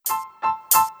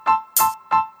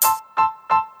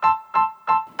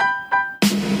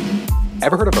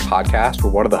Ever heard of a podcast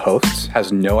where one of the hosts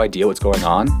has no idea what's going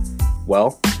on?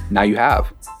 Well, now you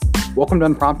have. Welcome to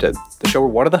Unprompted, the show where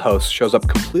one of the hosts shows up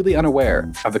completely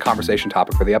unaware of the conversation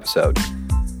topic for the episode.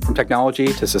 From technology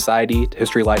to society to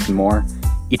history, life, and more,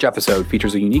 each episode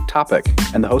features a unique topic,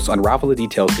 and the hosts unravel the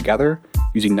details together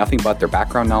using nothing but their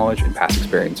background knowledge and past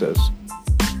experiences.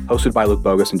 Hosted by Luke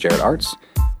Bogus and Jared Arts,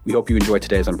 we hope you enjoy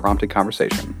today's Unprompted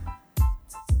conversation.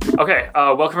 Okay,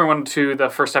 welcome everyone to the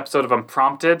first episode of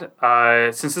Unprompted.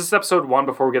 Since this is episode 1,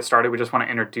 before we get started, we just want to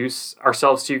introduce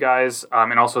ourselves to you guys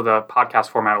and also the podcast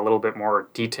format a little bit more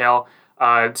detail.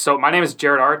 So my name is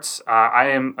Jared Arts. I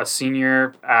am a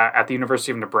senior at the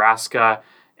University of Nebraska,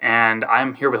 and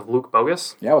I'm here with Luke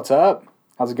Bogus. Yeah, what's up?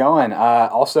 How's it going?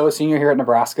 Also a senior here at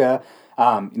Nebraska.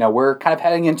 We're kind of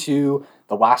heading into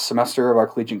the last semester of our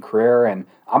collegiate career, and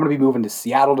I'm going to be moving to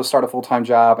Seattle to start a full-time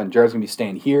job, and Jared's going to be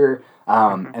staying here.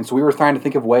 And so we were trying to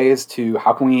think of ways to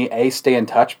how can we, A, stay in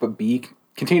touch, but B,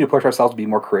 continue to push ourselves to be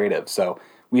more creative. So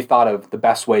we thought of the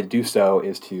best way to do so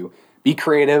is to be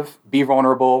creative, be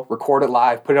vulnerable, record it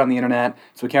live, put it on the internet.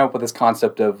 So we came up with this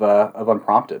concept of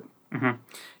Unprompted. Mm-hmm.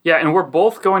 Yeah, and we're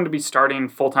both going to be starting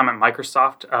full-time at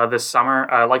Microsoft this summer.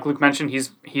 Like Luke mentioned,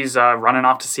 he's running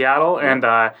off to Seattle, and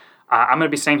I'm going to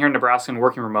be staying here in Nebraska and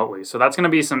working remotely. So that's going to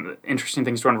be some interesting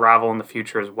things to unravel in the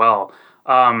future as well.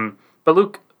 But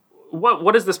Luke,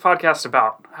 what is this podcast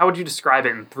about? How would you describe it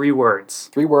in 3 words?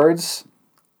 3 words?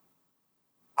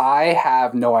 I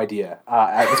have no idea.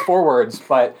 It's 4 words,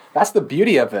 but that's the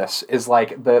beauty of this, is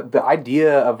like the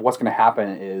idea of what's going to happen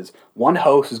is one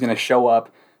host is going to show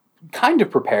up kind of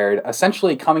prepared,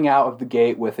 essentially coming out of the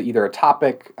gate with either a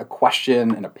topic, a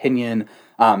question, an opinion,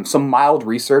 some mild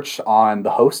research on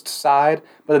the host's side,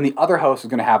 but then the other host is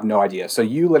going to have no idea. So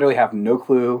you literally have no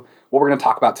clue what we're going to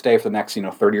talk about today for the next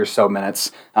 30 or so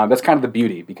minutes. That's kind of the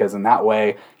beauty, because in that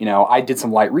way, I did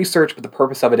some light research, but the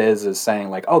purpose of it is saying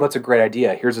like, oh, that's a great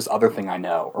idea. Here's this other thing I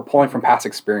know, or pulling from past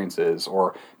experiences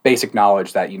or basic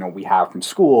knowledge that, we have from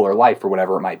school or life or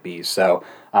whatever it might be. So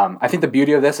I think the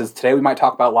beauty of this is today we might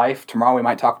talk about life. Tomorrow we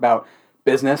might talk about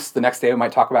business. The next day we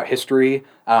might talk about history.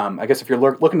 I guess if you're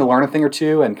looking to learn a thing or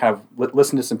two and kind of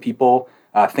listen to some people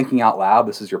thinking out loud,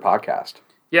 this is your podcast.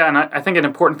 Yeah, and I think an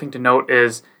important thing to note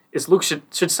is Luke,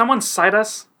 should someone cite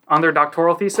us on their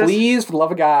doctoral thesis? Please, for the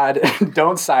love of God,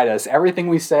 don't cite us. Everything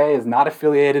we say is not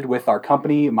affiliated with our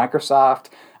company, Microsoft.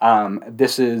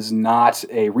 This is not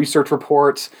a research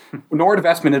report, nor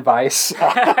investment advice.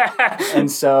 And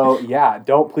so,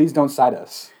 please don't cite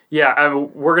us. Yeah,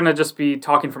 we're going to just be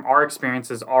talking from our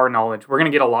experiences, our knowledge. We're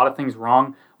going to get a lot of things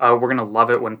wrong. We're going to love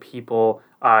it when people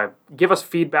give us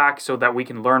feedback so that we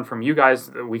can learn from you guys,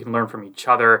 that we can learn from each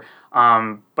other.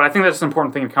 But I think that's an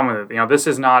important thing to come with it. This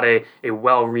is not a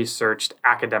well-researched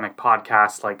academic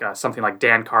podcast like something like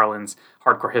Dan Carlin's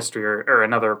Hardcore History or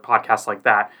another podcast like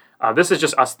that. This is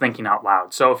just us thinking out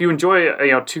loud. So if you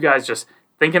enjoy 2 guys just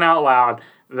thinking out loud,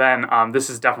 then this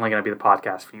is definitely going to be the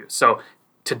podcast for you. So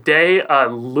today,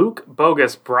 Luke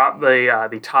Bogus brought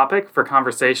the topic for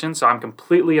conversation, so I'm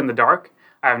completely in the dark.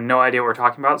 I have no idea what we're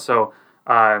talking about. So,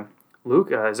 Luke,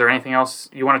 is there anything else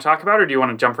you want to talk about, or do you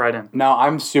want to jump right in? No,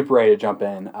 I'm super ready to jump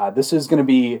in. This is going to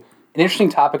be an interesting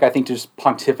topic, I think, to just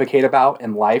pontificate about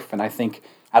in life. And I think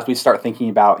as we start thinking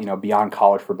about, beyond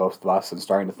college for both of us and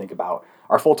starting to think about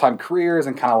our full-time careers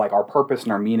and kind of like our purpose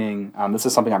and our meaning, this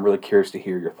is something I'm really curious to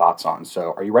hear your thoughts on.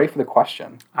 So are you ready for the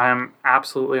question? I'm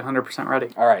absolutely 100% ready.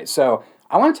 All right. So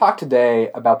I want to talk today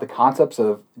about the concepts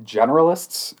of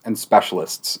generalists and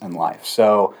specialists in life.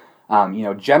 So,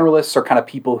 generalists are kind of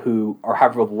people who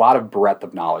have a lot of breadth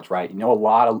of knowledge, right? A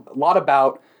little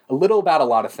about a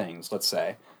lot of things, let's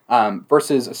say.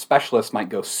 Versus a specialist might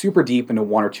go super deep into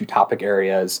 1 or 2 topic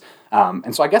areas.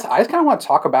 And so I guess I just kind of want to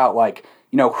talk about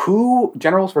who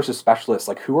generals versus specialists,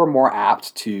 who are more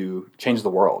apt to change the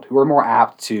world, who are more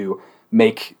apt to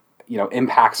make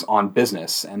impacts on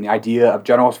business. And the idea of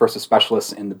generals versus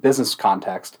specialists in the business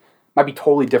context might be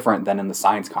totally different than in the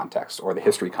science context or the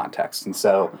history context. And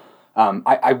so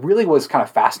I really was kind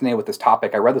of fascinated with this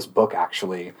topic. I read this book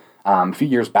actually a few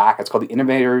years back. It's called The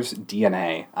Innovator's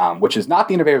DNA, which is not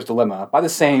The Innovator's Dilemma, by the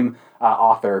same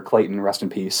author, Clayton, rest in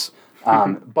peace.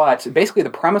 But basically the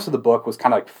premise of the book was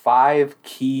kind of 5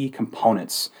 key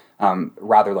components,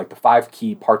 the 5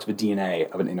 key parts of a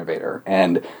DNA of an innovator.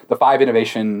 And the 5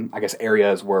 innovation,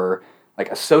 areas were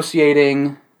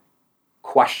associating,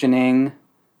 questioning,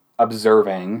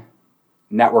 observing,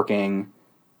 networking,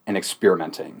 and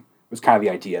experimenting. was kind of the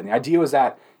idea. And the idea was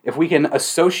that if we can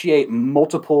associate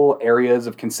multiple areas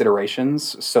of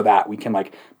considerations so that we can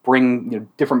like bring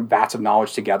different vats of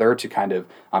knowledge together to kind of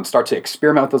start to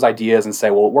experiment with those ideas and say,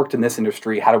 well, it worked in this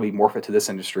industry. How do we morph it to this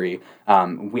industry?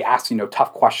 We ask,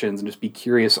 tough questions and just be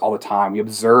curious all the time. We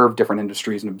observe different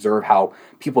industries and observe how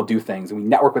people do things. And we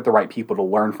network with the right people to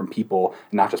learn from people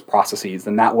and not just processes.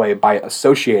 And that way, by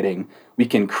associating, we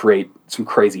can create some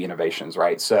crazy innovations,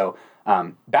 right? So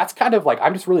that's kind of like,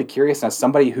 I'm just really curious as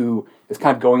somebody who is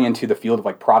kind of going into the field of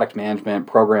like product management,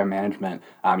 program management.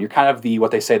 You're kind of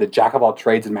what they say, the jack of all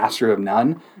trades and master of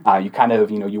none. You kind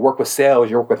of, you work with sales,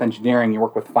 you work with engineering, you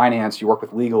work with finance, you work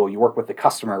with legal, you work with the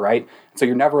customer, right? So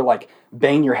you're never like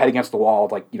banging your head against the wall,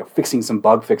 like, fixing some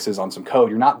bug fixes on some code.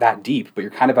 You're not that deep, but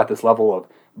you're kind of at this level of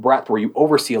breadth where you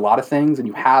oversee a lot of things and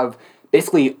you have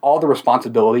basically all the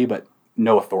responsibility, but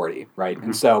no authority, right? Mm-hmm.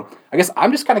 And so I guess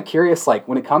I'm just kind of curious, like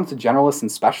when it comes to generalists and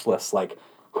specialists, like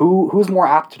who's more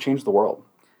apt to change the world?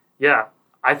 Yeah,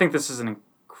 I think this is an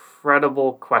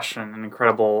incredible question, an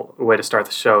incredible way to start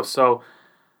the show. So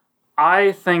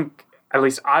I think, at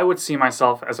least I would see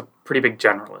myself as a pretty big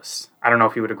generalist. I don't know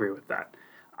if you would agree with that.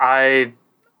 I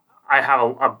have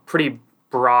a pretty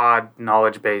broad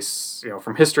knowledge base,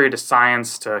 from history to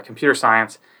science to computer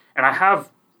science, and I have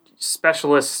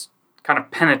specialists kind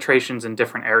of penetrations in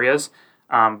different areas,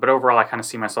 but overall I kind of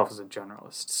see myself as a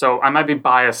generalist. So I might be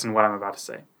biased in what I'm about to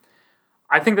say.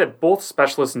 I think that both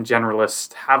specialists and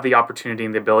generalists have the opportunity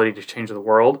and the ability to change the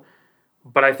world,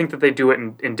 but I think that they do it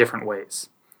in different ways.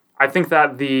 I think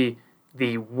that the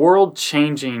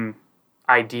world-changing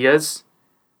ideas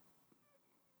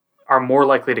are more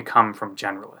likely to come from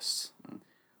generalists,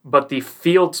 but the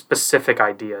field-specific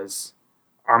ideas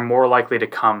are more likely to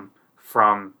come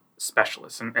from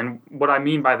specialists. And what I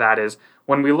mean by that is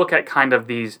when we look at kind of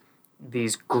these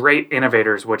great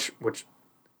innovators which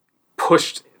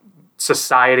pushed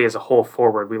society as a whole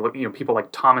forward, we look, people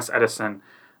like Thomas Edison,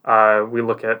 we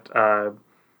look at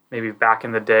maybe back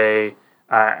in the day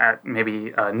at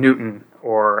maybe Newton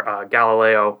or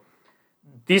Galileo.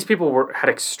 These people had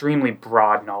extremely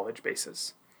broad knowledge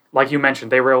bases. Like you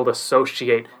mentioned, they were able to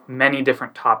associate many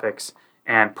different topics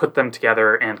and put them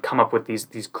together and come up with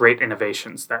these great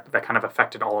innovations that kind of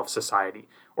affected all of society,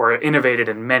 or innovated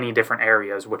in many different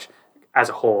areas, which as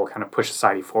a whole kind of pushed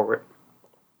society forward.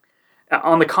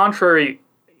 On the contrary,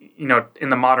 in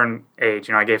the modern age,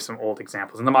 I gave some old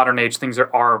examples. In the modern age, things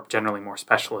are generally more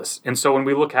specialist. And so when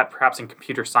we look at perhaps in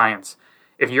computer science,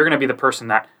 if you're going to be the person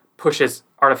that pushes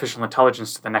artificial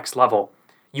intelligence to the next level,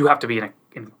 you have to be an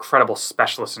incredible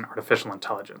specialist in artificial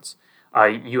intelligence.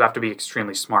 You have to be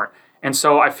extremely smart. And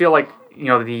so I feel like,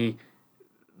 the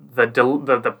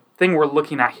thing we're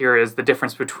looking at here is the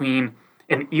difference between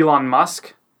an Elon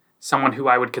Musk, someone who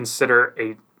I would consider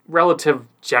a relative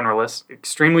generalist,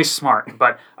 extremely smart,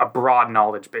 but a broad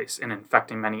knowledge base in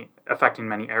affecting many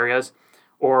areas,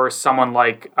 or someone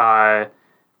like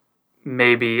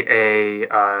maybe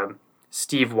a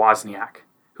Steve Wozniak,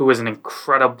 who is an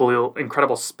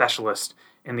incredible specialist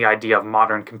in the idea of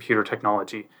modern computer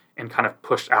technology and kind of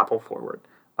pushed Apple forward.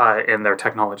 In their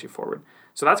technology forward.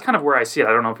 So that's kind of where I see it.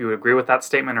 I don't know if you would agree with that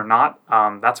statement or not.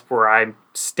 That's where I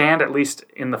stand, at least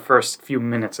in the first few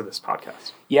minutes of this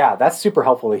podcast. Yeah, that's super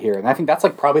helpful to hear. And I think that's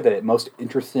like probably the most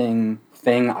interesting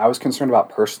thing I was concerned about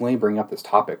personally bringing up this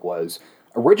topic was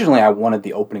originally I wanted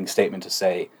the opening statement to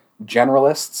say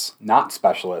generalists, not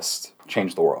specialists,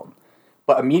 change the world.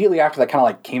 But immediately after that kind of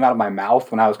like came out of my mouth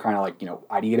when I was kind of like,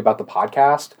 ideate about the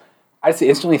podcast, I just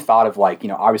instantly thought of like,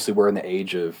 obviously we're in the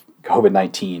age of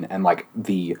COVID-19 and like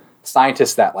the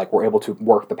scientists that like were able to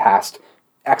work the past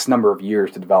X number of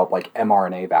years to develop like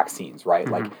mRNA vaccines, right?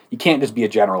 Mm-hmm. Like you can't just be a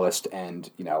generalist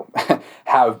and,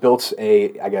 have built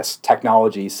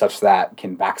technology such that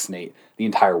can vaccinate the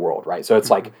entire world, right? So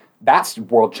it's mm-hmm. like, that's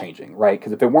world changing, right?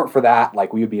 Because if it weren't for that,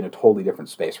 like we would be in a totally different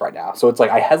space right now. So it's like,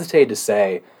 I hesitated to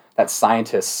say that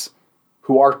scientists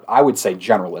who are, I would say,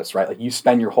 generalists, right? Like you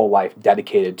spend your whole life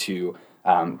dedicated to,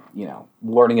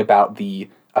 learning about the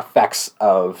effects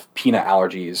of peanut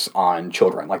allergies on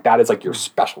children. Like that is like your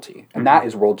specialty, and that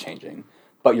is world changing.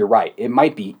 But you're right, it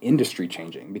might be industry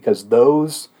changing because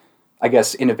those,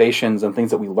 innovations and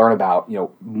things that we learn about,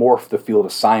 morph the field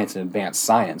of science and advanced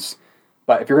science.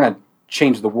 But if you're going to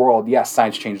change the world, yes,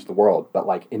 science changes the world, but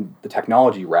like in the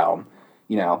technology realm,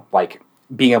 like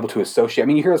being able to associate. I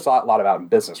mean, you hear this a lot about in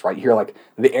business, right? You hear like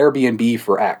the Airbnb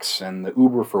for X and the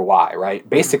Uber for Y, right?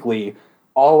 Basically,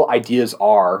 all ideas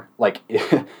are like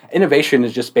innovation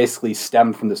is just basically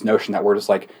stemmed from this notion that we're just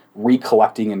like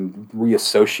recollecting and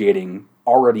reassociating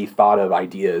already thought of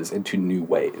ideas into new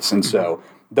ways. And so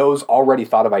those already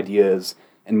thought of ideas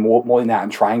and molding that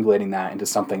and triangulating that into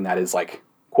something that is like,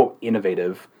 quote,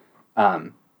 innovative,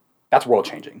 that's world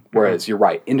changing. Whereas you're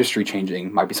right, industry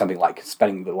changing might be something like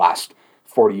spending the last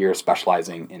 40 years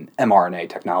specializing in mRNA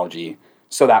technology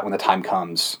so that when the time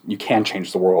comes, you can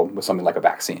change the world with something like a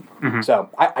vaccine. So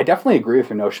I definitely agree with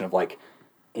your notion of like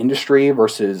industry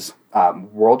versus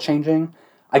world changing.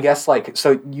 I guess like,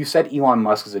 so you said Elon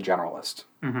Musk is a generalist.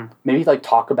 Maybe like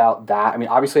talk about that. I mean,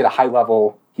 obviously at a high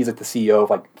level, he's like the CEO of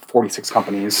like 46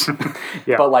 companies.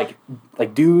 But like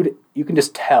dude, you can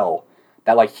just tell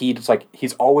that like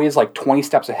he's always like 20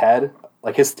 steps ahead.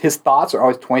 Like his thoughts are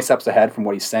always 20 steps ahead from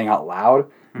what he's saying out loud.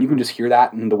 You can just hear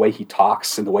that in the way he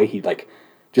talks and the way he like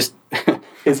just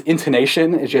his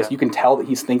intonation is just you can tell that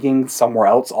he's thinking somewhere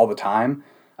else all the time.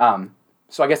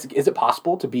 So I guess, is it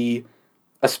possible to be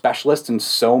a specialist in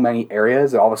so many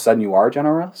areas that all of a sudden you are a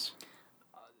generalist?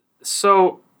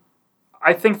 So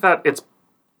I think that it's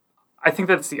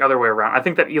the other way around. I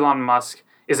think that Elon Musk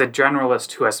is a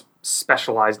generalist who has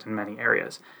specialized in many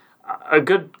areas. A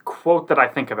good quote that I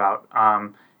think about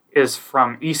is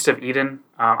from East of Eden.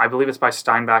 I believe it's by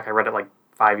Steinbeck. I read it like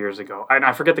 5 years ago. And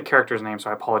I forget the character's name,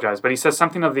 so I apologize. But he says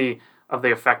something of the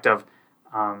effect of,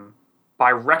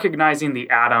 by recognizing the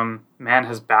atom, man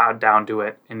has bowed down to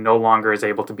it and no longer is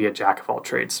able to be a jack of all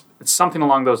trades. It's something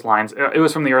along those lines. It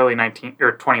was from the early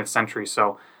 20th century,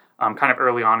 so kind of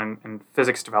early on in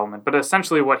physics development. But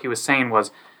essentially what he was saying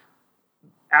was,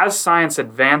 as science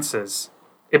advances,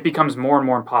 it becomes more and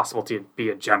more impossible to be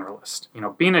a generalist. You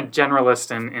know, being a generalist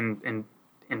in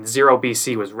 0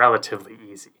 BC was relatively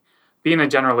easy. Being a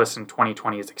generalist in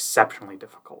 2020 is exceptionally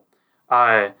difficult.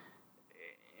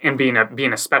 And being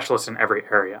a specialist in every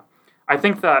area. I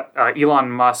think that Elon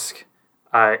Musk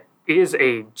is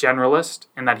a generalist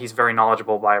in that he's very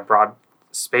knowledgeable by a broad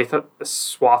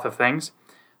swath of things.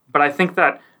 But I think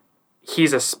that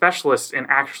he's a specialist in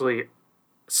actually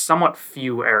somewhat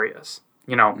few areas.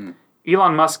 You know,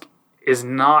 Elon Musk is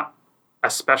not a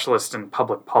specialist in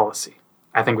public policy.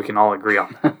 I think we can all agree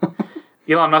on that.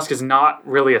 Elon Musk is not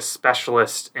really a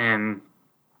specialist in,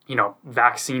 you know,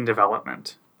 vaccine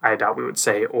development, I doubt we would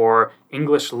say, or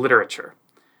English literature.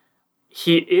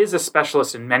 He is a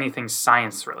specialist in many things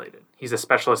science-related. He's a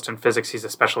specialist in physics. He's a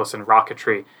specialist in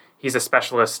rocketry. He's a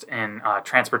specialist in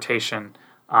transportation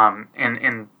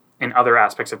and in other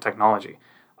aspects of technology.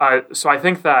 So I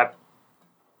think that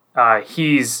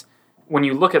when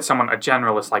you look at someone, a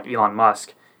generalist like Elon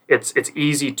Musk, it's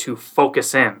easy to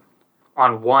focus in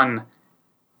on one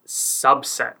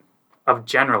subset of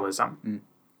generalism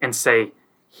and say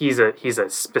he's a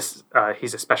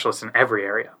specialist in every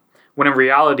area. When in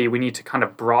reality, we need to kind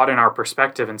of broaden our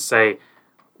perspective and say,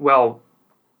 well,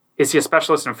 is he a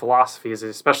specialist in philosophy? Is he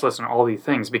a specialist in all these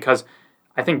things? Because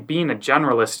I think being a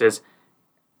generalist is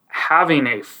having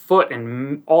a foot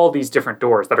in all these different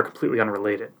doors that are completely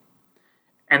unrelated,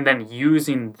 and then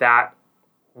using that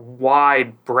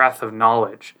wide breadth of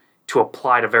knowledge to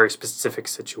apply to very specific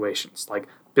situations, like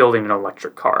building an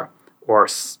electric car or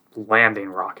landing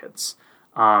rockets.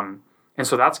 And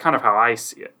so that's kind of how I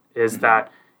see it, is that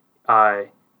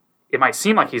it might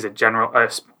seem like he's a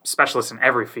specialist in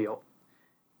every field,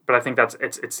 but I think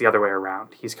it's the other way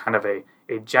around. He's kind of a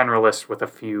generalist with a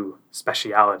few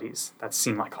specialities that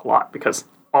seem like a lot, because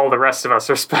all the rest of us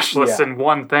are specialists in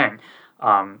one thing,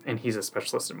 and he's a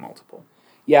specialist in multiple.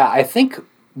 Yeah, I think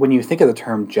when you think of the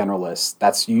term generalist,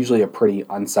 that's usually a pretty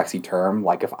unsexy term.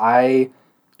 Like if I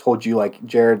told you, like,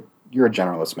 Jared, you're a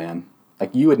generalist, man,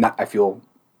 like you wouldn't feel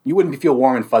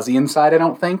warm and fuzzy inside, I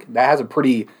don't think. That has a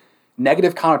pretty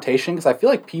negative connotation, because I feel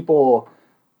like people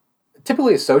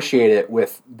typically associate it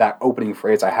with that opening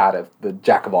phrase I had of the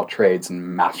jack of all trades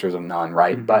and masters of none,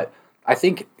 right? Mm-hmm. But I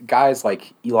think guys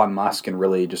like Elon Musk and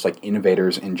really just like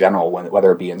innovators in general,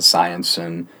 whether it be in science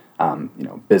and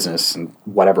business and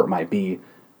whatever it might be,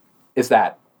 is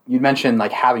that you mentioned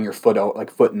like having your foot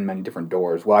in many different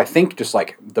doors. Well, I think just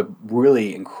like the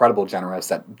really incredible generalists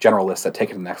that take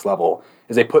it to the next level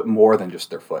is they put more than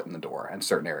just their foot in the door in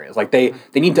certain areas. Like they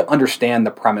need to understand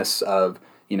the premise of,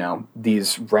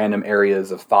 these random areas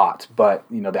of thought. But,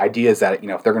 the idea is that,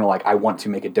 if they're going to I want to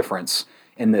make a difference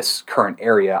in this current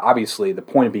area, obviously the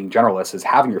point of being generalist is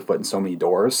having your foot in so many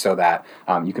doors so that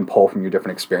you can pull from your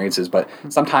different experiences. But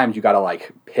sometimes you got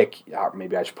to pick,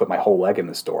 maybe I should put my whole leg in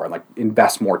this door and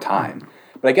invest more time.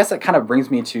 But I guess that kind of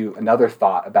brings me to another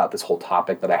thought about this whole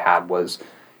topic that I had was,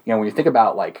 when you think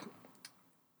about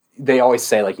they always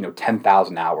say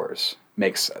 10,000 hours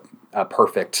makes a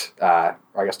perfect, or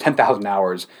I guess 10,000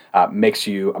 hours makes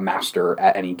you a master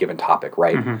at any given topic,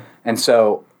 right? Mm-hmm. And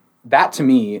so that to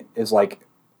me is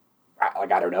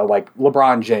like, I don't know, like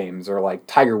LeBron James or like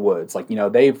Tiger Woods, like,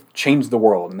 they've changed the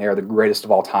world and they are the greatest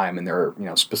of all time in their,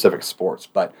 specific sports,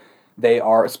 but they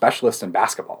are a specialist in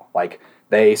basketball. Like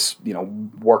they,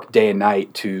 work day and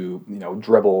night to,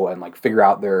 dribble and like figure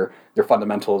out their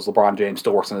fundamentals. LeBron James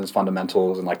still works on his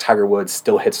fundamentals, and like Tiger Woods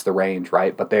still hits the range,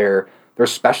 right? But they're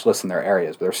specialists in their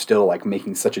areas, but they're still like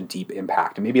making such a deep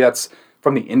impact. And maybe that's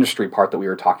from the industry part that we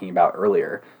were talking about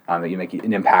earlier, that you make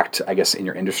an impact, I guess, in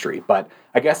your industry. But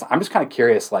I guess I'm just kind of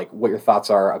curious, like, what your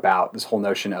thoughts are about this whole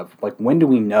notion of, like, when do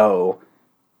we know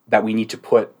that we need to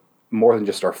put more than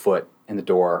just our foot in the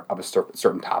door of a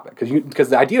certain topic? Because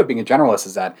the idea of being a generalist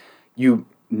is that you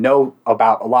know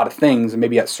about a lot of things, and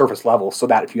maybe at surface level, so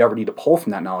that if you ever need to pull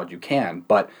from that knowledge, you can.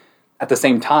 But at the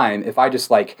same time, if I just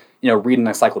like, read an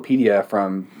encyclopedia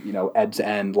from, end to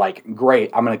end, like, great,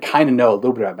 I'm going to kind of know a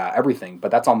little bit about everything,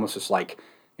 but that's almost just like,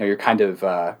 you're kind of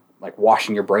like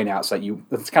washing your brain out, so that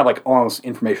it's kind of like almost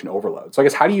information overload. So I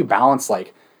guess, how do you balance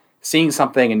like seeing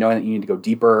something and knowing that you need to go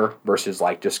deeper versus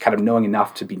like just kind of knowing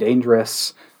enough to be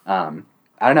dangerous? I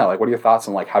don't know, like, what are your thoughts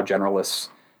on like how generalists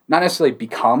not necessarily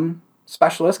become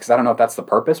specialists, because I don't know if that's the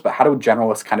purpose, but how do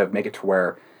generalists kind of make it to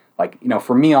where, like,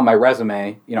 for me on my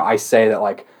resume, I say that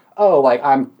like, oh, like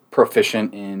I'm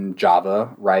proficient in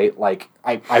Java, right? Like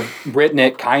I've written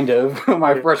it kind of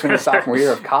my freshman and sophomore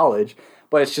year of college,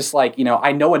 but it's just like,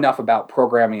 I know enough about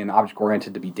programming and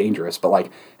object-oriented to be dangerous, but like,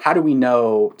 how do we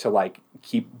know to like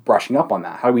keep brushing up on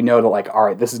that? How do we know to like, all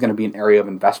right, this is going to be an area of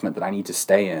investment that I need to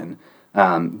stay in,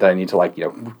 that I need to like,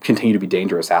 continue to be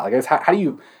dangerous at? Like, how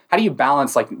do you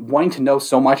balance like wanting to know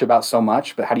so much about so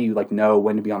much, but how do you like know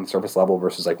when to be on the surface level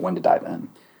versus like when to dive in?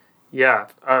 Yeah,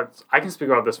 I can speak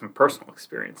about this from personal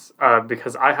experience,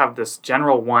 because I have this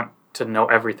general want to know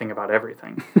everything about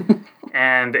everything,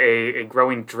 and a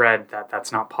growing dread that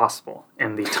that's not possible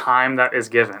in the time that is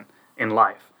given in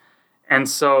life. And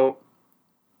so,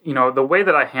 the way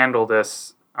that I handle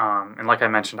this, and like I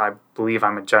mentioned, I believe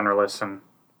I'm a generalist, and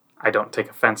I don't take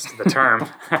offense to the term,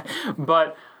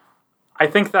 but I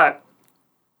think that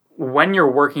when you're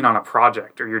working on a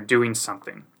project or you're doing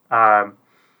something,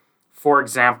 for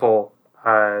example,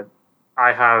 I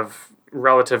have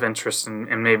relative interest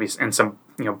in maybe in some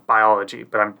biology,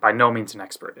 but I'm by no means an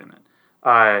expert in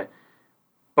it.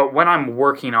 But when I'm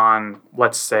working on,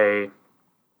 let's say,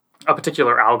 a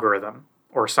particular algorithm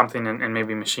or something in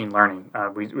maybe machine learning,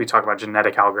 we talk about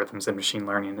genetic algorithms, and machine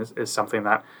learning is something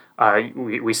that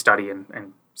we study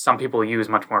and some people use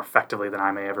much more effectively than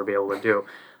I may ever be able to do.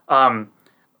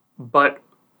 But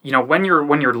when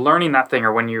you're learning that thing,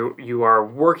 or when you are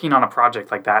working on a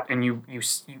project like that, and you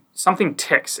something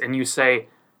ticks and you say,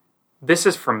 this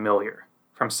is familiar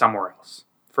from somewhere else.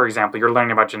 For example, you're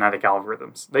learning about genetic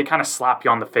algorithms. They kind of slap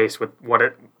you on the face with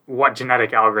what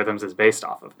genetic algorithms is based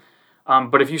off of.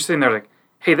 But if you're sitting there like,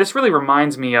 hey, this really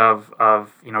reminds me of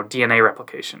DNA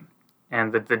replication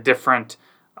and the different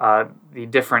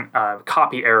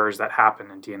copy errors that happen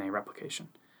in DNA replication.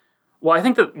 Well, I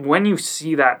think that when you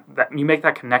see that you make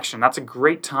that connection, that's a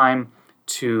great time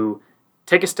to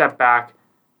take a step back,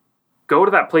 go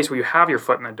to that place where you have your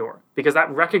foot in the door, because that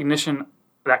recognition,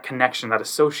 that connection, that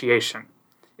association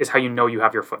is how you know you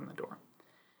have your foot in the door.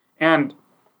 And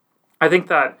I think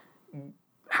that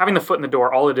having the foot in the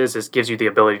door, all it is gives you the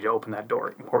ability to open that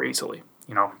door more easily,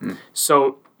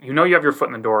 So you have your foot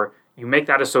in the door, you make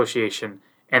that association,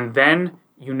 and then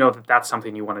you know that that's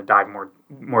something you want to dive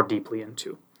more deeply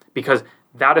into. Because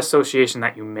that association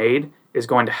that you made is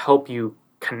going to help you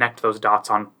connect those dots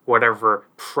on whatever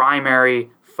primary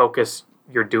focus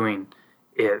you're doing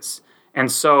is.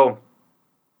 And so,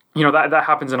 that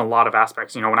happens in a lot of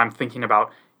aspects. When I'm thinking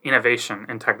about innovation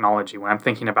and technology, when I'm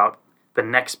thinking about the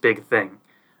next big thing,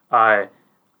 I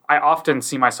often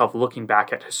see myself looking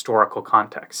back at historical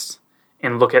contexts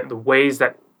and look at the ways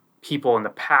that people in the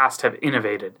past have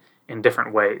innovated in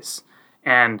different ways.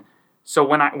 And so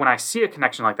when I see a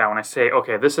connection like that, when I say,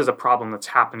 okay, this is a problem that's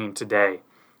happening today,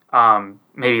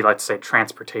 maybe let's say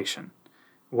transportation.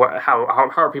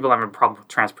 How are people having a problem with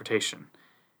transportation?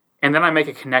 And then I make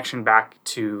a connection back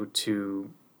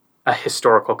to a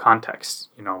historical context,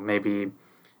 maybe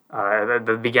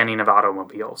the beginning of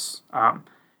automobiles.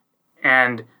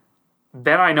 And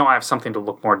then I know I have something to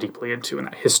look more deeply into in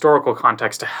that historical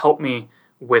context to help me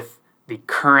with the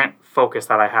current focus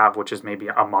that I have, which is maybe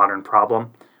a modern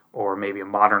problem or maybe a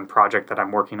modern project that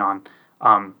I'm working on.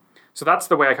 So that's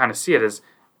the way I kind of see it, is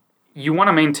you want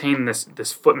to maintain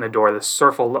this foot in the door, this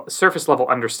surface level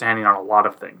understanding on a lot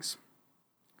of things.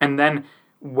 And then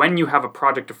when you have a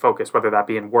project to focus, whether that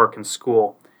be in work and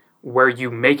school, where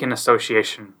you make an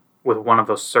association with one of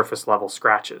those surface level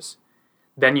scratches,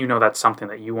 then that's something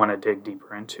that you want to dig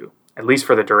deeper into. at least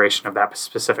for the duration of that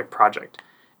specific project.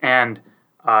 And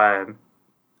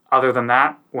other than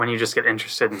that, when you just get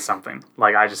interested in something,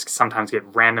 like I just sometimes get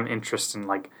random interest in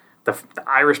like the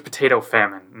Irish potato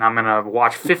famine, and I'm gonna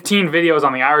watch 15 videos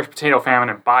on the Irish potato famine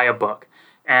and buy a book,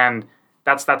 and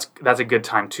that's a good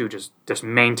time too. Just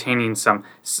maintaining some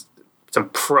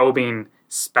probing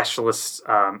specialist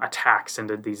attacks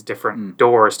into these different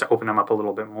doors to open them up a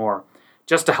little bit more,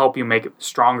 just to help you make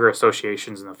stronger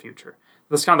associations in the future.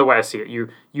 That's kind of the way I see it.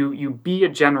 You be a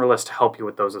generalist to help you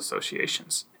with those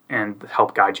associations and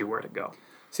help guide you where to go.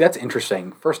 See, that's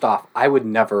interesting. First off, I would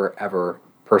never, ever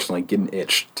personally get an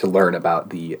itch to learn about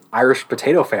the Irish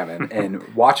potato famine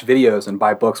and watch videos and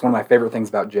buy books. One of my favorite things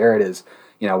about Jared is,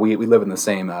 we live in the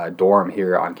same dorm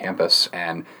here on campus,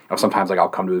 and sometimes like I'll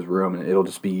come to his room and it'll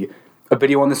just be a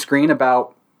video on the screen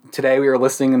about today we were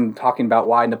listening and talking about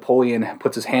why Napoleon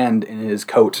puts his hand in his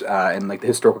coat and like the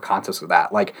historical concepts of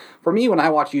that. Like for me, when I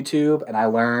watch YouTube and I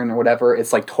learn or whatever,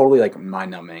 it's like totally like mind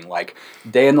numbing, like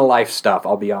day in the life stuff.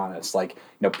 I'll be honest, like,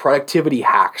 productivity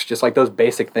hacks, just like those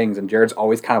basic things. And Jared's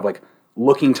always kind of like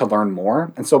looking to learn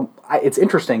more. And so it's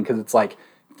interesting because it's like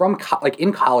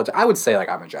in college, I would say like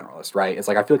I'm a generalist, right? It's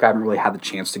like, I feel like I haven't really had the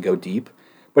chance to go deep,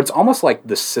 but it's almost like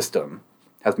the system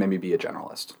has made me be a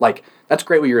generalist. Like, that's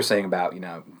great what you were saying about,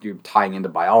 you're tying into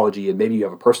biology, and maybe you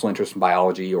have a personal interest in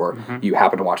biology, or you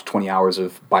happen to watch 20 hours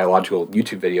of biological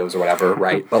YouTube videos or whatever,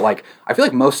 right? But like, I feel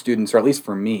like most students, or at least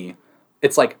for me,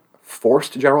 it's like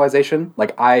forced generalization.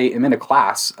 Like, I am in a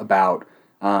class about,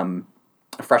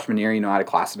 a freshman year, I had a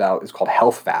class about, it's called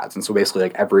health fads. And so basically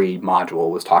like every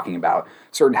module was talking about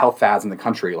certain health fads in the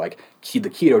country, like the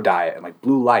keto diet and like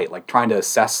blue light, like trying to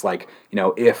assess like,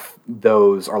 if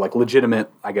those are like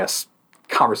legitimate, I guess,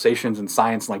 conversations in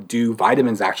science, and like do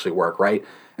vitamins actually work, right?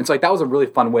 And so like that was a really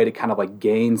fun way to kind of like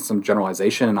gain some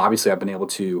generalization. And obviously I've been able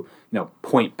to,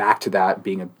 point back to that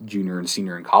being a junior and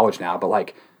senior in college now. But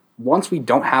like once we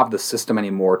don't have the system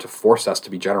anymore to force us to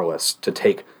be generalists, to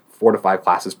take 4 to 5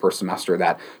 classes per semester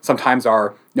that sometimes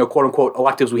are, quote unquote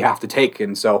electives we have to take.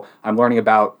 And so I'm learning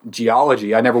about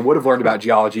geology. I never would have learned about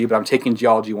geology, but I'm taking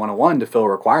Geology 101 to fill a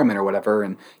requirement or whatever.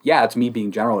 And yeah, it's me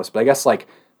being generalist. But I guess like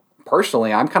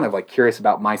personally, I'm kind of like curious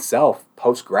about myself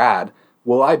post-grad.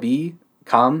 Will I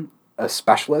become a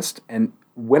specialist? And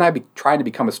when I be trying to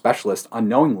become a specialist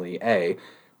unknowingly, A,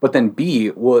 but then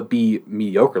B, will it be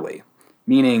mediocrely?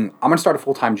 Meaning, I'm going to start a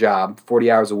full-time job,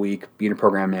 40 hours a week, being a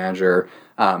program manager.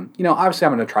 Obviously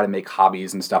I'm going to try to make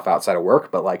hobbies and stuff outside of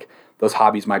work, but like those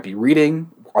hobbies might be reading.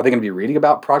 Are they going to be reading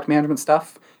about product management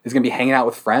stuff? Is it going to be hanging out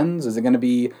with friends? Is it going to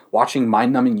be watching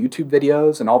mind-numbing YouTube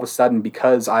videos? And all of a sudden,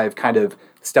 because I've kind of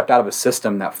stepped out of a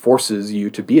system that forces you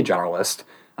to be a generalist,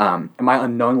 am I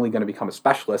unknowingly going to become a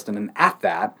specialist? And then at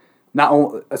that, not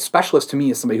only a specialist to me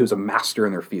is somebody who's a master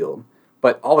in their field,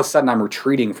 but all of a sudden I'm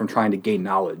retreating from trying to gain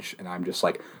knowledge, and I'm just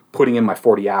like putting in my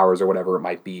 40 hours or whatever it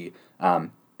might be.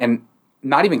 And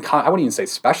not even, I wouldn't even say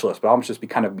specialist, but I'll just be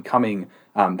kind of becoming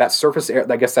that surface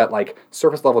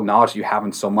level knowledge you have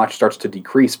in so much starts to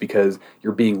decrease because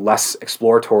you're being less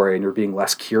exploratory and you're being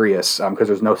less curious because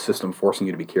there's no system forcing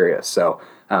you to be curious. So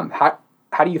how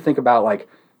do you think about like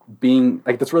being,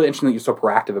 like, that's really interesting that you're so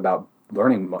proactive about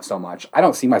learning so much. I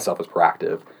don't see myself as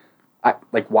proactive.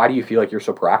 Why do you feel like you're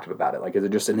so proactive about it? Like, is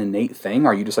it just an innate thing?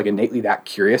 Are you just like innately that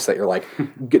curious that you're like,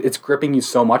 it's gripping you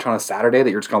so much on a Saturday that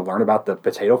you're just going to learn about the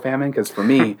potato famine? Because for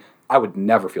me, I would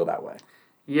never feel that way.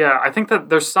 Yeah, I think that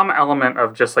there's some element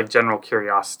of just like general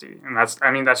curiosity, and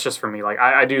that's just for me. Like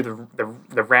I do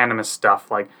the randomest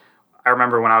stuff. Like I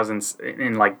remember when I was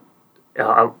in like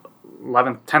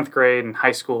 11th, 10th grade in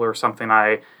high school or something.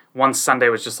 One Sunday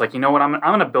was just like, you know what, I'm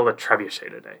going to build a trebuchet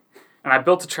today. And I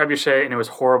built a trebuchet, and it was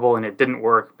horrible, and it didn't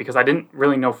work because I didn't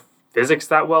really know physics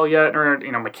that well yet, or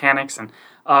mechanics. And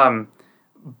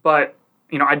but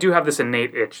I do have this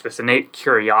innate itch, this innate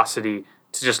curiosity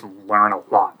to just learn a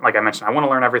lot. Like I mentioned, I want to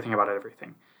learn everything about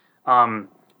everything.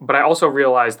 But I also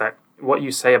realize that what you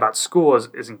say about school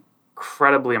is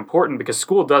incredibly important, because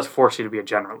school does force you to be a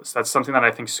generalist. That's something that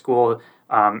I think school,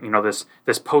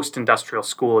 this post-industrial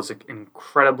school is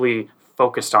incredibly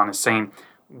focused on, is saying,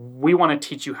 we want to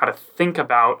teach you how to think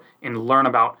about and learn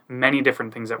about many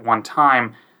different things at one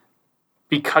time,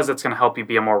 because it's going to help you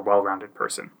be a more well-rounded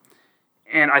person.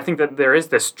 And I think that there is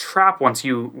this trap once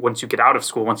you get out of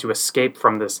school, once you escape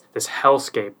from this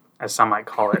hellscape, as some might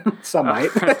call it. Some might.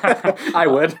 I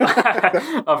would.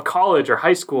 Of college or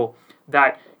high school,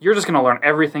 that you're just going to learn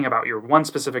everything about your one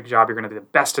specific job. You're going to be the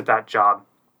best at that job.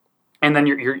 And then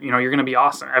you're going to be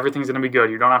awesome. Everything's going to be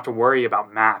good. You don't have to worry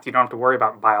about math. You don't have to worry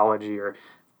about biology or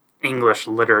English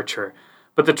literature.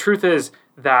 But the truth is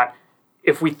that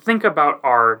if we think about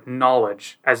our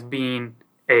knowledge as being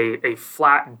a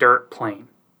flat dirt plane.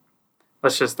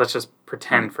 Let's just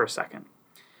pretend for a second.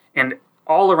 And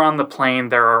all around the plane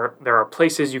there are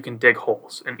places you can dig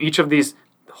holes, and each of these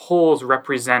holes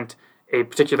represent a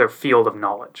particular field of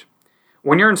knowledge.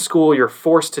 When you're in school, you're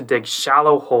forced to dig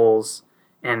shallow holes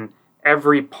in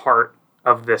every part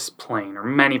of this plane, or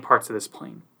many parts of this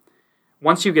plane.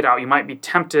 Once you get out, you might be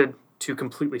tempted to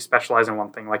completely specialize in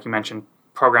one thing, like you mentioned,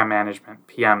 program management,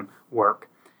 PM work,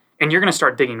 and you're going to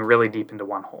start digging really deep into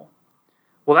one hole.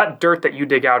 Well, that dirt that you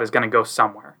dig out is going to go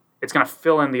somewhere. It's going to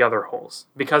fill in the other holes.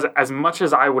 Because as much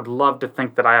as I would love to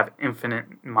think that I have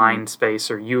infinite mind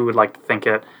space, or you would like to think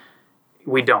it,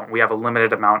 we don't. We have a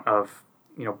limited amount of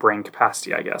brain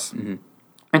capacity, I guess. Mm-hmm.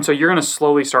 And so you're going to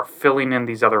slowly start filling in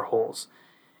these other holes.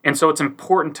 And so it's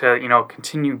important to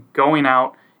continue going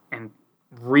out and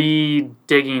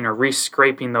re-digging or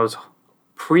re-scraping those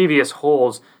previous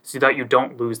holes so that you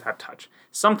don't lose that touch.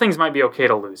 Some things might be okay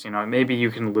to lose. Maybe you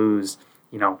can lose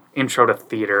intro to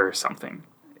theater or something,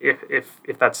 if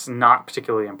that's not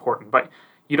particularly important. But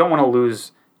you don't want to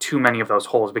lose too many of those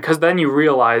holes, because then you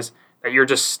realize that you're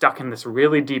just stuck in this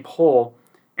really deep hole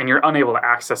and you're unable to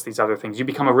access these other things. You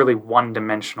become a really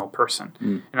one-dimensional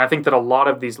person. And I think that a lot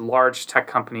of these large tech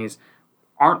companies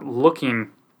aren't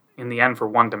looking in the end for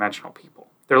one-dimensional people.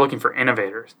 They're looking for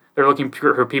innovators. They're looking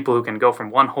for people who can go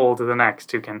from one hole to the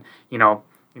next, who can,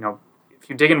 if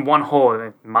you dig in one hole,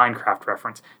 a Minecraft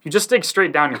reference, if you just dig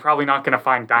straight down, you're probably not going to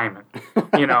find diamond.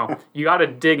 You got to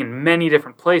dig in many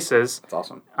different places. That's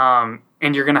awesome.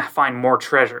 And you're going to find more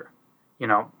treasure.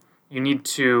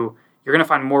 You're going to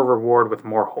find more reward with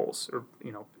more holes.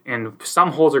 And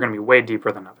some holes are going to be way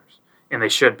deeper than others, and they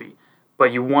should be.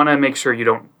 But you want to make sure you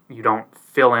don't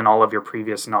fill in all of your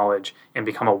previous knowledge and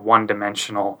become a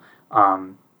one-dimensional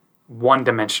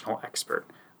expert.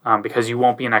 Because you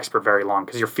won't be an expert very long,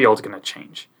 because your field's going to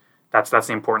change. That's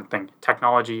the important thing.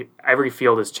 Technology, every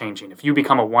field is changing. If you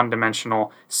become a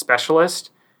one-dimensional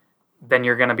specialist, then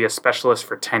you're going to be a specialist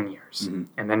for 10 years,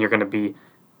 and then you're going to be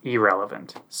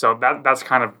irrelevant. So that's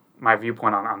kind of my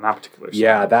viewpoint on that particular subject.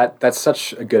 Yeah, that's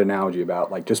such a good analogy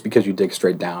about, like, just because you dig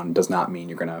straight down does not mean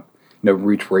you're going to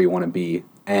reach where you want to be.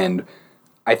 And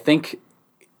I think,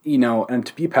 and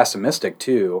to be pessimistic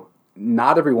too,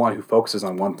 not everyone who focuses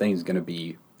on one thing is going to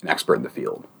be an expert in the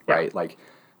field, right? Yeah. Like,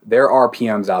 there are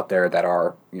PMs out there that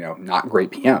are, not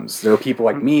great PMs. There are people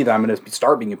like me that I'm going to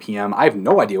start being a PM. I have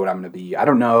no idea what I'm going to be. I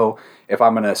don't know if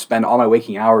I'm going to spend all my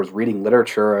waking hours reading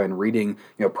literature and reading,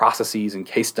 processes and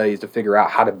case studies to figure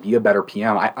out how to be a better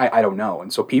PM. I don't know.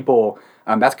 And so people,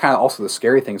 that's kind of also the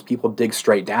scary thing, is people dig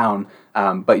straight down.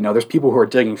 But, there's people who are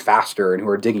digging faster and who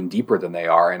are digging deeper than they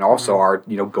are, and also are,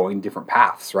 going different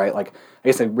paths, right? Like, I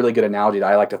guess a really good analogy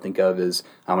that I like to think of is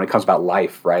when it comes about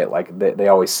life, right? Like, they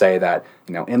always say that,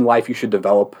 in life you should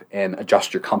develop and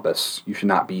adjust your compass. You should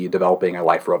not be developing a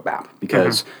life roadmap,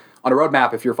 because on a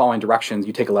roadmap, if you're following directions,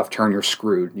 you take a left turn, you're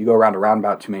screwed. You go around a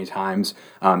roundabout too many times,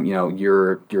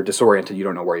 you're disoriented, you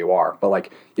don't know where you are. But,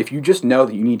 like, if you just know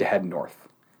that you need to head north,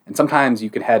 and sometimes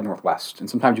you can head northwest, and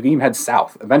sometimes you can even head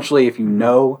south. Eventually, if you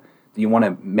know that you want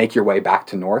to make your way back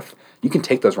to north, you can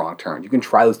take those wrong turns. You can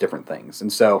try those different things.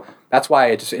 And so that's why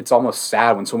it's almost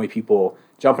sad when so many people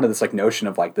jump into this, like, notion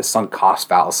of, like, this sunk cost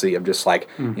fallacy of just, like,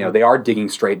 they are digging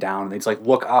straight down, and they just, like,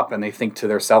 look up and they think to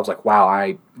themselves, like,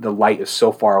 wow, the light is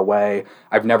so far away.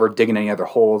 I've never digged any other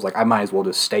holes. Like, I might as well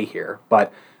just stay here.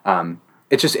 But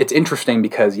it's interesting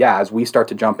because, as we start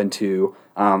to jump into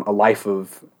a life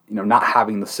of, not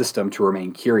having the system to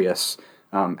remain curious,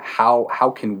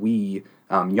 how can we,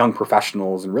 young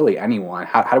professionals and really anyone,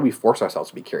 how do we force ourselves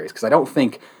to be curious? Because I don't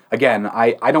think, again,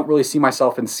 I don't really see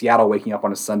myself in Seattle waking up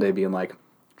on a Sunday being like,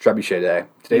 Trebuchet Day.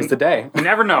 Today's the day. You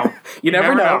never know. You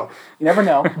never know. You never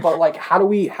know. But, like, how do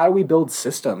we build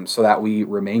systems so that we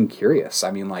remain curious? I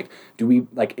mean, like,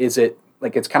 is it,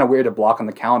 like, it's kind of weird to block on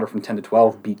the calendar from 10 to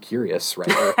 12, be curious,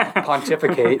 right? Or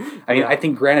pontificate. I mean, I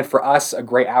think, granted, for us, a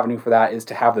great avenue for that is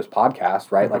to have this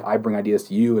podcast, right? Like, I bring ideas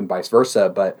to you and vice versa,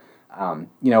 but,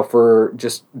 for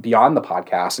just beyond the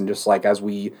podcast, and just, like, as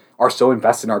we are so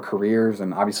invested in our careers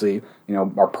and obviously,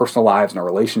 our personal lives and our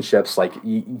relationships, like,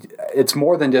 it's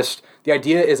more than just, the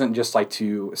idea isn't just, like,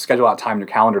 to schedule out time in your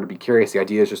calendar to be curious. The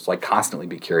idea is just, like, constantly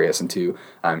be curious and to,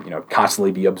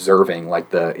 constantly be observing,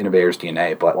 like, the innovator's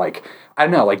DNA. But, like, I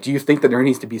don't know, like, do you think that there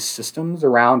needs to be systems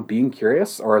around being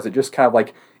curious, or is it just kind of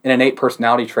like an innate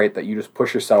personality trait that you just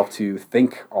push yourself to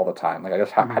think all the time? Like, I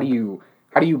guess, how do you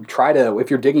try to, if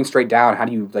you're digging straight down, how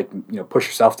do you, like, push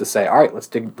yourself to say, all right, let's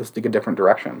dig a different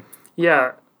direction?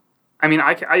 Yeah. I mean,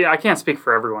 I can't speak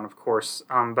for everyone, of course,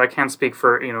 but I can speak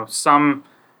for, some,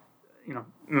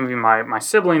 maybe my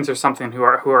siblings or something who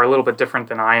are a little bit different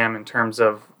than I am in terms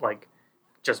of, like,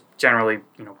 just generally,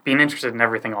 being interested in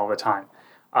everything all the time,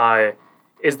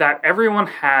 is that everyone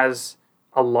has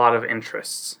a lot of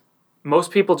interests.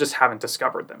 Most people just haven't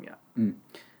discovered them yet.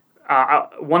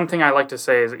 One thing I like to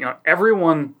say is,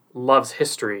 everyone loves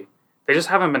history. They just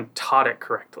haven't been taught it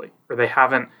correctly, or they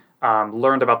haven't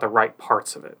learned about the right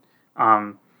parts of it.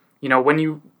 When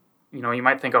you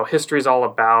might think, oh, history is all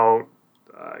about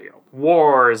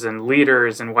wars and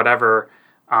leaders and whatever.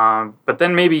 But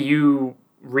then maybe you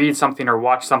read something or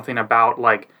watch something about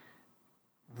like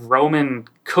Roman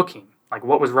cooking. Like,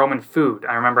 what was Roman food?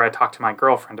 I remember I talked to my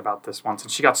girlfriend about this once,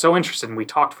 and she got so interested, and we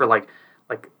talked for like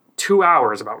 2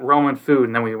 hours about Roman food,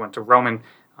 and then we went to Roman,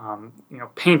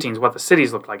 paintings, what the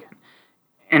cities looked like.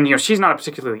 And she's not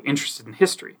particularly interested in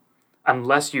history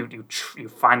unless you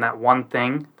find that one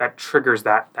thing that triggers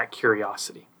that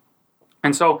curiosity.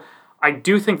 And so I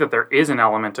do think that there is an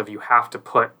element of you have to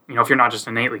put, if you're not just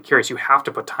innately curious, you have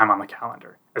to put time on the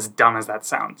calendar, as dumb as that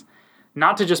sounds.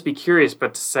 Not to just be curious,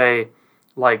 but to say,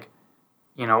 like,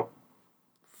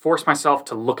 force myself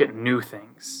to look at new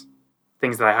things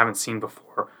that I haven't seen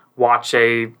before. Watch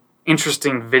a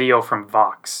interesting video from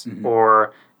Vox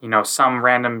or, some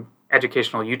random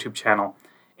educational YouTube channel.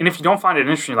 And if you don't find it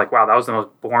interesting, like, wow, that was the most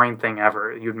boring thing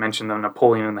ever. You'd mentioned the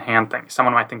Napoleon in the hand thing.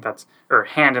 Someone might think or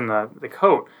hand in the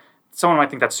coat. Someone might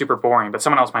think that's super boring, but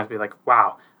someone else might be like,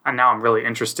 wow, and now I'm really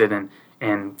interested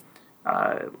in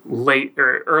late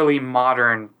or early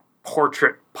modern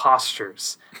portrait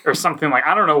postures or something like,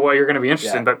 I don't know what you're going to be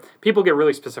interested in, but people get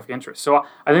really specific interests. So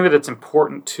I think that it's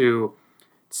important to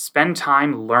spend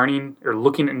time learning or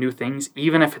looking at new things,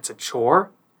 even if it's a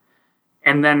chore.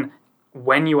 And then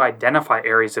when you identify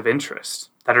areas of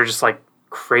interest that are just like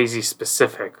crazy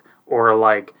specific or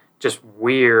like just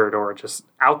weird or just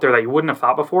out there that you wouldn't have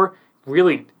thought before,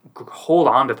 really hold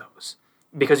on to those,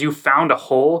 because you found a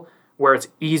hole where it's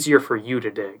easier for you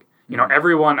to dig.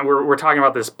 Everyone, we're talking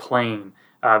about this plane,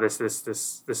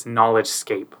 this knowledge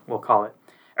scape, we'll call it.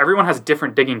 Everyone has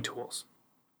different digging tools.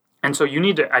 And so you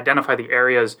need to identify the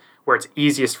areas where it's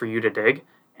easiest for you to dig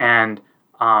and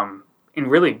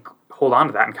really hold on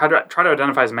to that and try to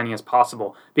identify as many as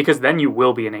possible, because then you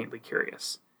will be innately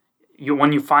curious.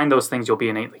 When you find those things, you'll be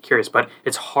innately curious, but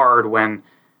it's hard when,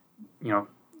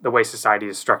 the way society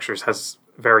is structured has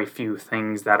very few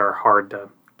things that are hard to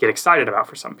get excited about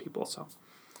for some people.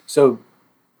 So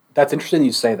that's interesting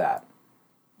you say that.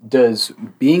 Does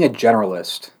being a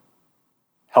generalist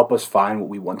help us find what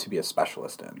we want to be a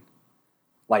specialist in?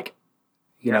 Like,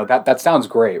 that sounds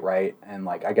great, right? And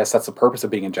like, I guess that's the purpose of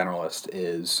being a generalist,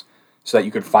 is so that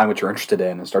you can find what you're interested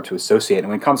in and start to associate. And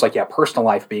when it comes like, personal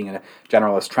life, being a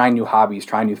generalist, trying new hobbies,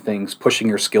 trying new things, pushing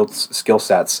your skill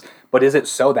sets. But is it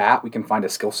so that we can find a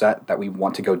skill set that we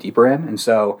want to go deeper in? And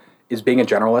so is being a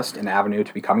generalist an avenue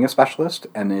to becoming a specialist?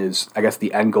 And is, I guess,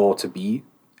 the end goal to be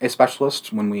a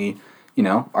specialist when we,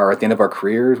 are at the end of our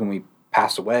careers, when we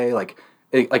pass away?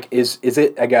 Is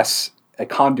it, I guess, a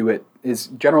conduit? Is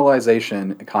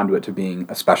generalization a conduit to being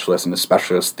a specialist, and a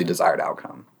specialist the desired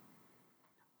outcome?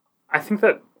 I think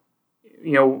that,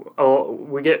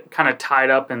 we get kind of tied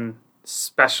up in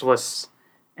specialists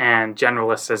and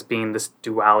generalists as being this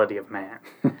duality of man.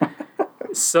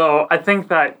 So I think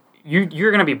that you're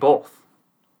going to be both.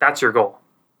 That's your goal.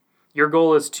 Your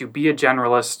goal is to be a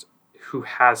generalist who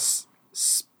has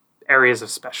areas of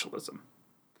specialism.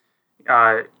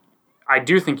 I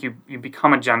do think you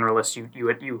become a generalist.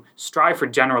 You strive for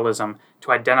generalism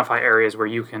to identify areas where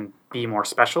you can be more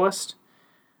specialist.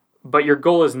 But your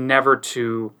goal is never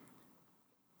to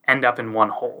end up in one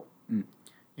hole.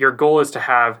 Your goal is to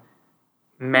have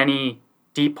many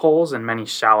deep holes and many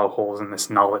shallow holes in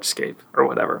this knowledge scape or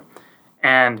whatever.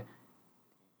 And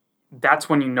that's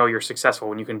when you're successful,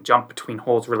 when you can jump between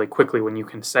holes really quickly, when you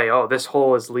can say, oh, this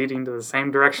hole is leading to the same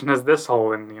direction as this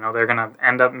hole, and they're going to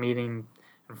end up meeting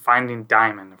and finding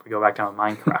diamond, if we go back to a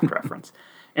Minecraft reference.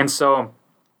 And so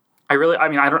I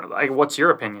don't, like, what's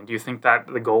your opinion? Do you think that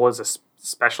the goal is a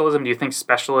specialism? Do you think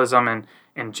specialism and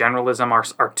generalism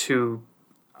are two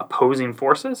opposing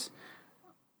forces?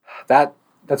 That's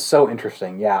so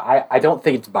interesting. Yeah, I don't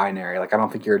think it's binary. Like, I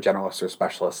don't think you're a generalist or a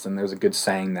specialist. And there's a good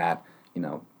saying that,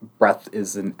 breadth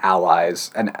is an ally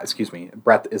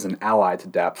to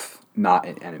depth, not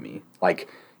an enemy. Like,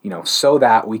 so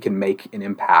that we can make an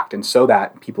impact, and so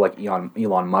that people like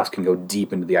Elon Musk can go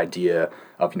deep into the idea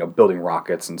of, building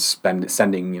rockets and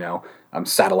sending,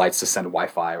 satellites to send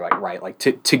Wi-Fi, right? Like,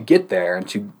 to get there and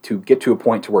to get to a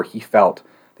point to where he felt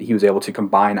that he was able to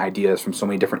combine ideas from so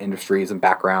many different industries and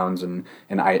backgrounds and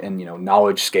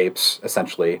knowledge scapes,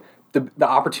 essentially. The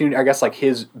opportunity, I guess, like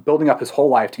his building up his whole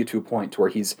life to get to a point to where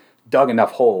he's dug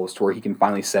enough holes to where he can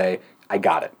finally say, I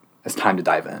got it. It's time to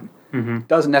dive in.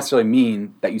 doesn't necessarily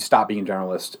mean that you stop being a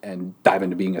generalist and dive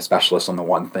into being a specialist on the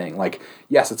one thing. Like,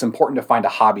 yes, it's important to find a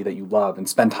hobby that you love and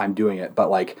spend time doing it, but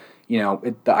like,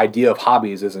 the idea of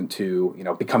hobbies isn't to,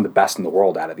 become the best in the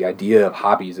world at it. The idea of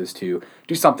hobbies is to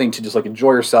do something to just like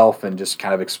enjoy yourself and just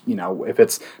kind of, if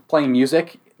it's playing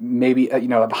music, maybe,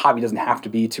 the hobby doesn't have to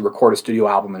be to record a studio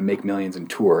album and make millions and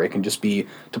tour. It can just be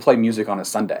to play music on a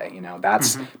Sunday.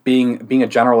 That's being a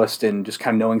generalist and just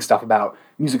kind of knowing stuff about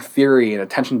music theory and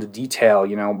attention to detail,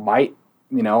 might,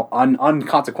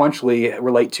 unconsequentially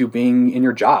relate to being in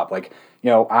your job. Like,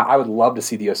 I would love to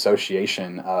see the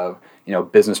association of,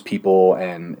 business people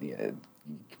and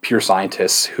pure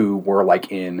scientists who were like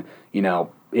in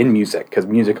music, because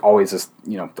music always is,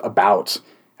 about,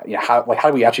 how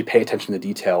do we actually pay attention to the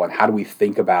detail, and how do we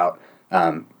think about,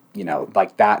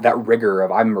 like that rigor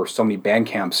of, I remember so many band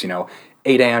camps,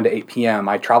 8 a.m. to 8 p.m.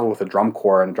 I traveled with a drum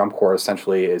corps, and a drum corps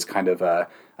essentially is kind of a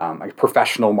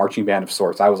professional marching band of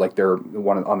sorts. I was like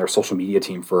on their social media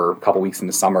team for a couple weeks in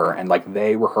the summer, and like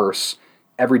they rehearse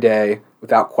every day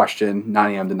without question,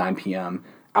 9 a.m. to 9 p.m.,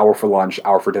 hour for lunch,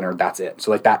 hour for dinner, that's it. So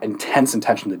like that intense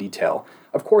attention to detail.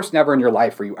 Of course, never in your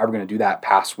life are you ever going to do that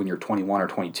past when you're 21 or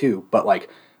 22, but like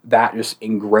that just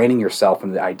ingraining yourself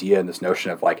in the idea and this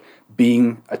notion of like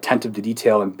being attentive to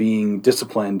detail and being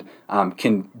disciplined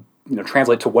can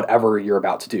translate to whatever you're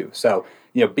about to do. So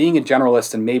being a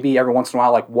generalist, and maybe every once in a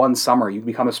while, like one summer, you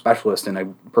become a specialist in a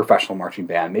professional marching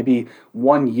band. Maybe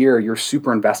one year you're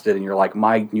super invested and you're like,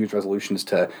 my New Year's resolution is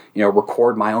to,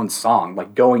 record my own song,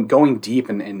 like going deep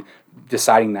and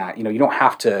deciding that, you don't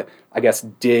have to, I guess,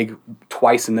 dig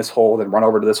twice in this hole, then run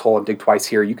over to this hole and dig twice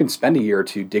here. You can spend a year or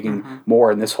two digging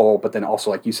more in this hole, but then also,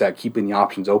 like you said, keeping the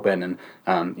options open and,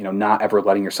 not ever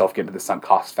letting yourself get into the sunk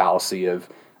cost fallacy of,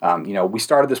 we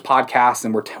started this podcast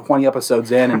and we're 20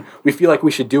 episodes in and we feel like we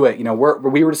should do it.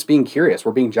 We were just being curious.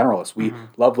 We're being generalists. We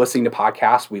love listening to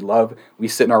podcasts. We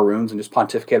sit in our rooms and just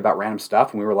pontificate about random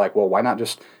stuff. And we were like, well, why not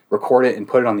just record it and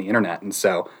put it on the internet? And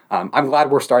so I'm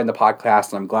glad we're starting the podcast,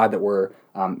 and I'm glad that we're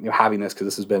having this, because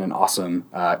this has been an awesome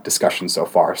discussion so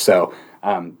far. So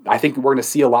I think we're going to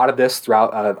see a lot of this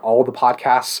throughout all the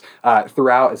podcasts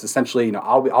throughout. Is essentially,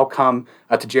 I'll come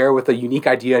to Jared with a unique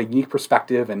idea, a unique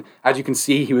perspective, and as you can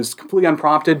see, he was completely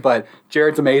unprompted, but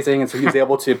Jared's amazing, and so he was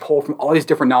able to pull from all these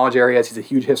different knowledge areas. He's a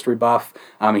huge history buff,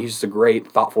 and he's just a great,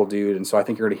 thoughtful dude, and so I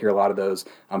think you're going to hear a lot of those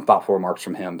thoughtful remarks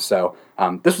from him. So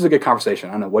this was a good conversation.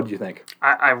 I don't know, what did you think?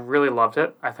 I really loved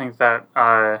it. I think that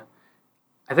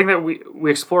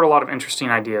we explored a lot of interesting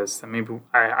ideas that maybe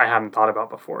I hadn't thought about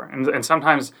before. And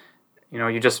sometimes,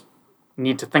 you just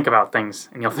need to think about things,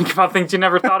 and you'll think about things you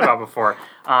never thought about before.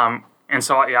 And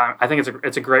so, yeah, I think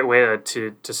it's a great way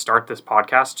to start this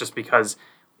podcast, just because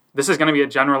this is going to be a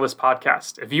generalist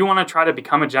podcast. If you want to try to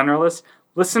become a generalist,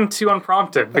 listen to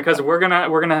Unprompted, because we're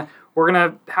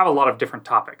gonna have a lot of different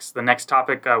topics. The next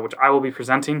topic, which I will be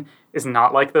presenting, is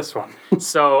not like this one.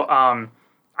 So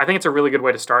I think it's a really good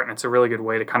way to start, and it's a really good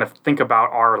way to kind of think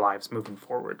about our lives moving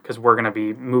forward, because we're going to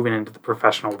be moving into the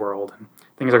professional world and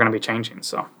things are going to be changing.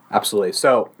 So absolutely.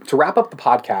 So to wrap up the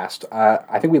podcast,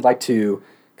 I think we'd like to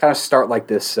kind of start like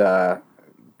this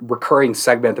recurring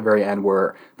segment at the very end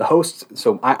where the host,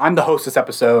 so I'm the host this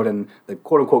episode, and the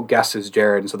quote-unquote guest is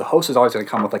Jared, and so the host is always going to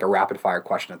come with like a rapid-fire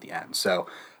question at the end. So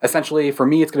essentially, for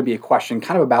me, it's going to be a question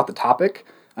kind of about the topic,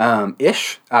 but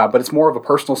it's more of a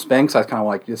personal spin, so I was kind of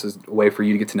like, this is a way for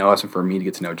you to get to know us and for me to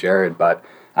get to know Jared. But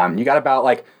you got about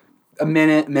like a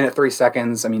minute 30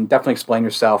 seconds. I mean, definitely explain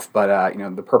yourself, but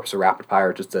the purpose of rapid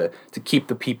fire is just to keep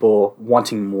the people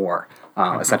wanting more,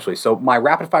 essentially. So my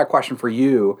rapid fire question for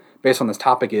you, based on this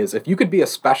topic, is if you could be a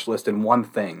specialist in one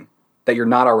thing that you're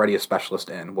not already a specialist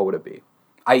in, what would it be?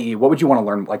 I.e., what would you want to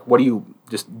learn? Like, what are you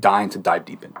just dying to dive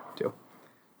deep into?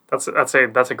 That's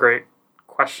a great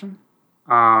question.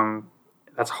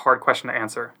 That's a hard question to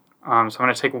answer. So I'm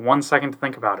going to take 1 second to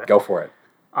think about it. Go for it.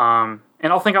 And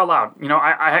I'll think out loud.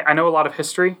 I know a lot of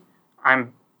history.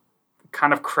 I'm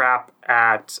kind of crap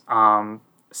at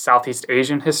Southeast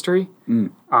Asian history,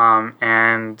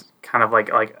 and kind of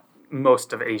like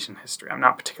most of Asian history. I'm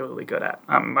not particularly good at.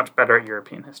 I'm much better at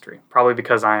European history, probably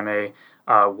because I'm a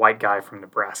white guy from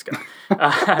Nebraska.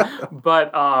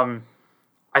 But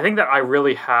I think that I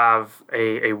really have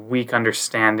a weak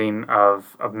understanding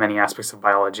of many aspects of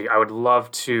biology. I would love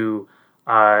to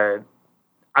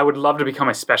become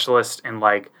a specialist in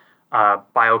like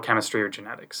biochemistry or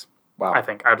genetics. Wow. I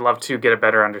think I'd love to get a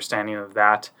better understanding of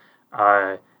that,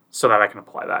 so that I can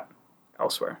apply that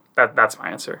elsewhere. That's my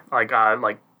answer.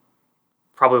 Like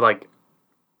probably like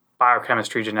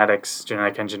biochemistry, genetics,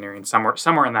 genetic engineering,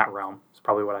 somewhere in that realm is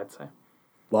probably what I'd say.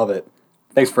 Love it.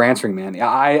 Thanks for answering, man. Yeah,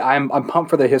 I'm pumped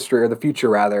for the history, or the future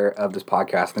rather, of this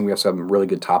podcast. I think we have some really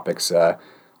good topics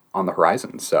on the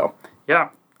horizon. So yeah.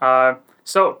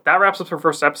 So that wraps up our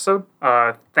first episode.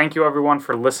 Thank you everyone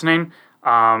for listening.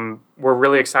 We're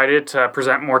really excited to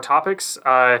present more topics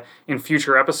in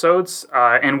future episodes,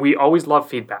 and we always love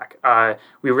feedback.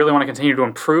 We really want to continue to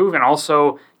improve and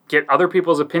also get other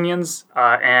people's opinions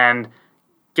and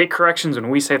get corrections when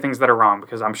we say things that are wrong,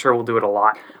 because I'm sure we'll do it a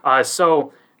lot.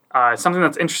 Something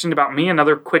that's interesting about me,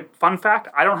 another quick fun fact,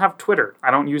 I don't have Twitter. I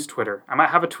don't use Twitter. I might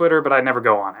have a Twitter, but I never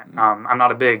go on it. I'm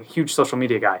not a huge social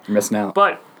media guy. You're missing out.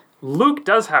 But Luke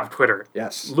does have Twitter.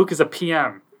 Yes. Luke is a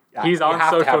PM. Yeah, He's on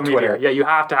social media. Twitter. Yeah, you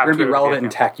have to have Twitter. If you're Twitter. going to be relevant in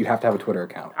tech, you have to have a Twitter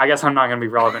account. I guess I'm not going to be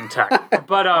relevant in tech.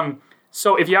 But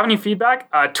so if you have any feedback,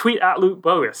 tweet at Luke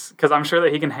Bogus, because I'm sure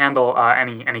that he can handle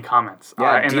any comments.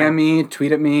 Yeah, DM me,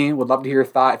 tweet at me. Would love to hear your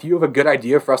thought. If you have a good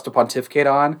idea for us to pontificate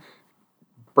on,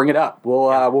 bring it up.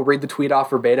 We'll read the tweet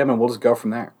off verbatim, and we'll just go from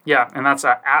there. Yeah, and that's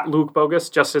at Luke Bogus,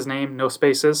 just his name, no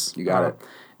spaces. You got it.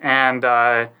 And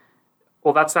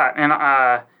well, that's that. And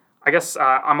I guess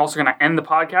I'm also going to end the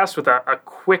podcast with a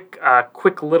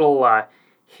quick little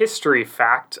history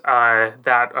fact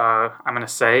that I'm going to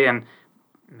say, and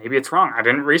maybe it's wrong. I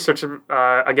didn't research it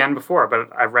again before, but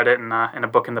I've read it in a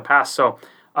book in the past. So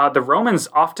the Romans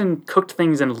often cooked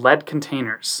things in lead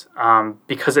containers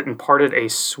because it imparted a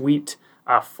sweet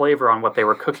flavor on what they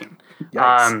were cooking.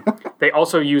 They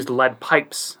also used lead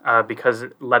pipes because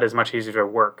lead is much easier to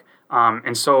work.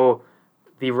 And so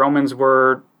the Romans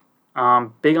were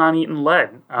big on eating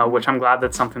lead, which I'm glad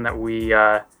that's something that we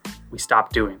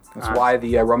stopped doing. That's why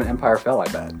the Roman Empire fell,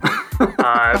 I bet.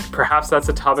 Perhaps that's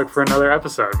a topic for another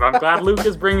episode. But I'm glad Luke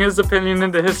is bringing his opinion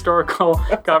into historical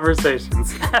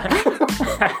conversations.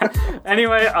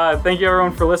 Anyway, thank you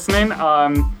everyone for listening.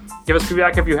 Give us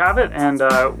feedback if you have it, and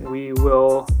we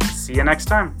will see you next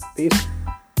time. Peace.